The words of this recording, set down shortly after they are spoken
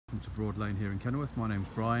welcome to Broad Lane here in Kenilworth. My name's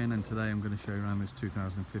Brian and today I'm going to show you around this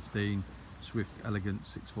 2015 Swift Elegance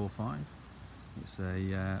 645. It's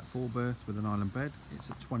a 4 berth with an island bed. It's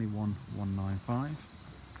a 21,195.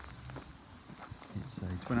 It's a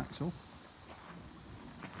twin axle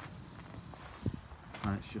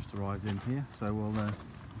and it's just arrived in here, so we'll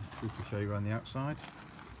briefly show you around the outside. As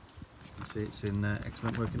you can see, it's in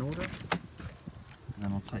excellent working order, and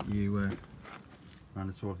then I'll take you around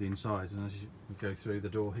a tour of the inside. And as you go through the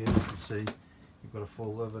door here, you can see you've got a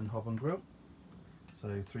full oven, hob and grill,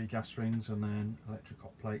 so 3 gas rings and then electric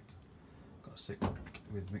hot plate. Got a sink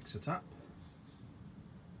with mixer tap,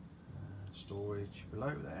 storage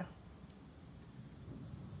below there,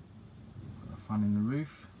 got a fan in the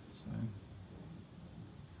roof, so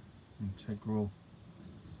integral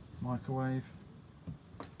microwave,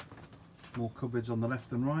 more cupboards on the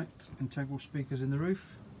left and right, integral speakers in the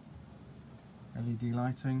roof, LED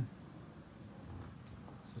lighting,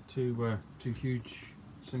 so two huge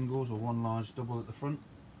singles or one large double at the front,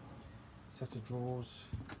 set of drawers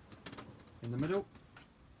in the middle.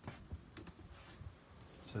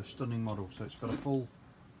 So stunning model. So it's got a full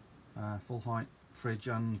height fridge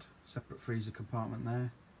and separate freezer compartment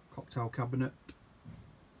there, cocktail cabinet.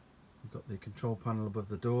 We've got the control panel above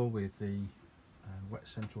the door with the wet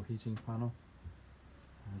central heating panel,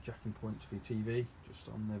 jacking points for your TV just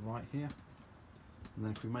on the right here. And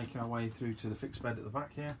then if we make our way through to the fixed bed at the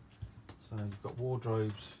back here, so you've got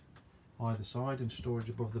wardrobes either side and storage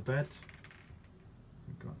above the bed.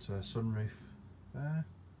 We've got a sunroof there.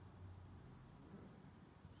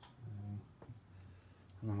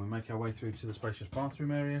 And then we make our way through to the spacious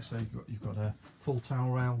bathroom area, so you've got a full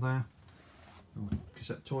towel rail there, your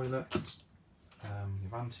cassette toilet, your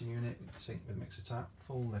vanity unit, sink with mixer tap,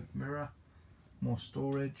 full length mirror, more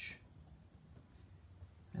storage,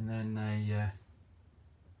 and then a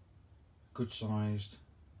good sized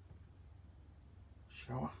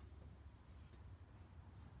shower.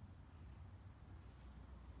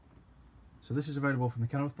 So this is available from the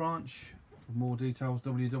Kenilworth branch. For more details,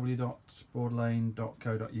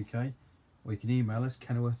 www.broadlane.co.uk, or you can email us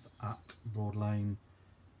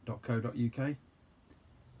kenilworth@broadlane.co.uk,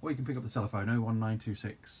 or you can pick up the telephone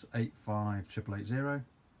 01926 85 880.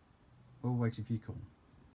 We're waiting for your call.